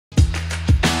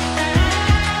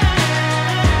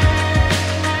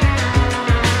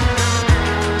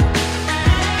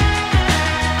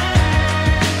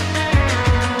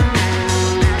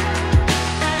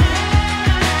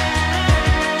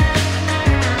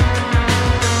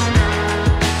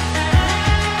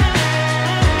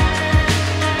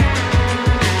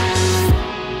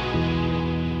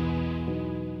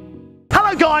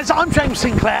guys, I'm James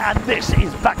Sinclair and this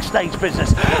is Backstage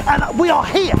Business, and we are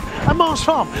here at Mars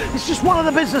Farm. It's just one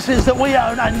of the businesses that we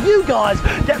own, and you guys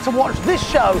get to watch this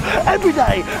show every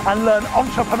day and learn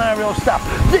entrepreneurial stuff.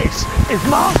 This is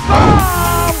Mars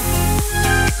Farm!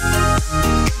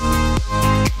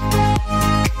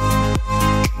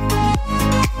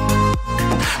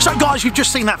 So guys, you've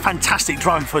just seen that fantastic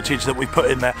drone footage that we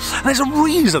put in there. And there's a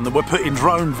reason that we're putting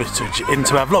drone footage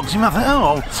into our vlogs. You might think,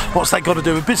 oh, what's that got to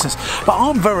do with business? But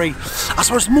I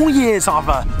suppose the more years I've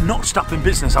notched up in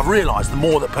business, I've realised the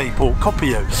more that people copy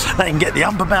you. They can get the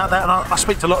ump about that, and I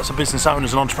speak to lots of business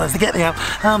owners and entrepreneurs. They get the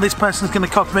ump, oh, this person's going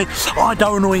to copy me. I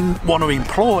don't want to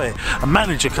employ a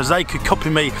manager because they could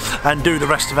copy me and do the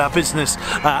rest of our business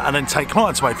and then take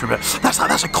clients away from it.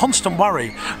 That's a constant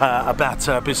worry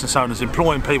about business owners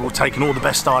employing people, taking all the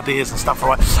best ideas and stuff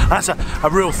like that. That's a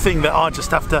real thing that I just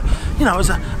have to, you know, as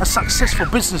a successful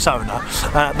business owner,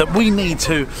 that we need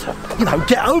to, you know,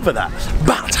 get over that.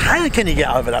 But how can you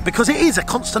get over that? Because it is a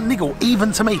constant niggle,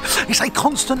 even to me. It's a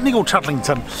constant niggle,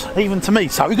 Chudlington, even to me.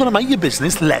 So we've got to make your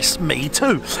business less me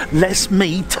too. Less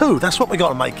me too. That's what we've got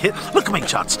to make it. Look at me,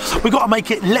 Chuds. We've got to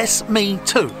make it less me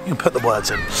too. You can put the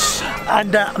words in.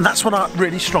 And that's what I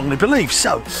really strongly believe.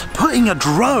 So putting a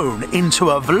drone into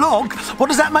a vlog, what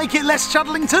does that make it less,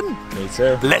 Chudlington? Me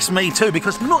too. Less me too,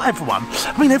 because not everyone,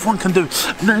 I mean, everyone can do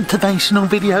motivational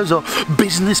videos or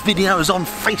business videos on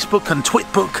Facebook and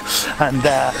Twitbook and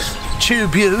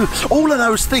TubeU, all of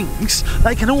those things.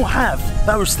 They can all have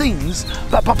those things,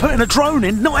 but by putting a drone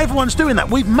in, not everyone's doing that.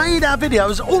 We've made our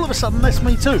videos all of a sudden less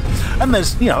me too, and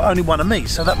there's, you know, only one of me,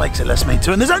 so that makes it less me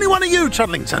too, and there's only one of you,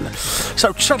 Chudlington.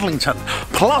 So Chudlington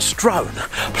plus drone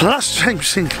plus James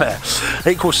Sinclair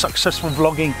equals successful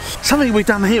vlogging. Something we've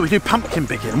done here, we do pumpkin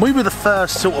picking. We were the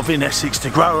first sort of in Essex to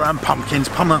grow our own pumpkins.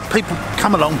 People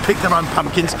come along, pick their own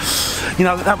pumpkins. You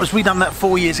know, we done that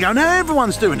 4 years ago. Now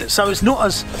everyone's doing it, so it's not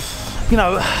as, you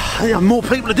know, more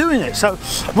people are doing it. So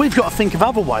we've got to think of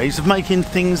other ways of making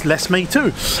things less me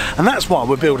too. And that's why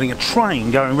we're building a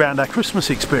train going around our Christmas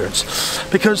experience,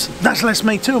 because that's less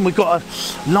me too. And we've got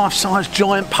a life-size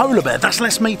giant polar bear. That's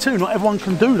less me too. Not everyone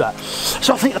can do that.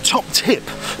 So I think a top tip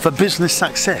for business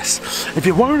success, if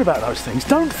you're worried about those things,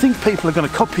 don't think people are going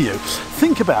to copy you.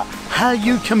 Think about how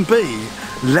you can be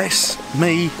less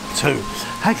me too.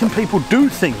 How can people do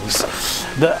things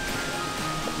that,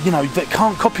 you know, that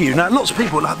can't copy you? Now, lots of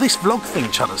people, like this vlog thing,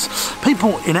 Chudders,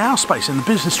 people in our space, in the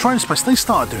business training space, they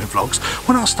started doing vlogs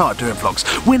when I started doing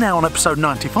vlogs. We're now on episode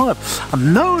 95,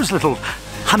 and those little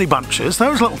honey bunches,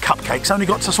 those little cupcakes, only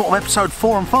got to sort of episode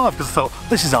 4 and 5 because I thought,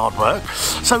 this is hard work.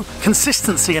 So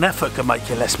consistency and effort can make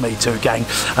you less me too, gang,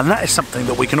 and that is something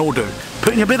that we can all do.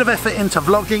 Putting a bit of effort into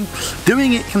vlogging,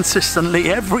 doing it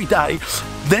consistently every day,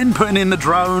 then putting in the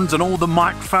drones and all the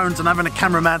microphones and having a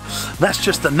cameraman, that's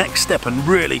just the next step, and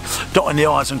really dotting the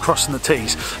I's and crossing the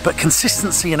T's. But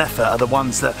consistency and effort are the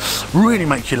ones that really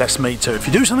make you less me too. If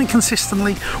you do something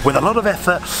consistently with a lot of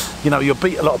effort, you know, you'll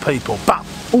beat a lot of people. But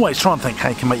always try and think how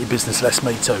you can make your business less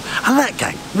me too. And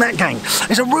that gang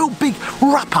is a real big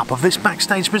wrap up of this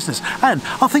Backstage Business. And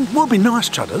I think what would be nice,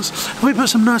 Chudders, if we put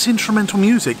some nice instrumental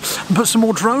music and put some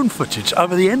more drone footage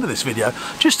over the end of this video,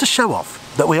 just to show off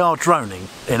that we are droning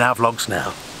in our vlogs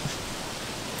now.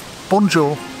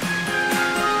 Bonjour.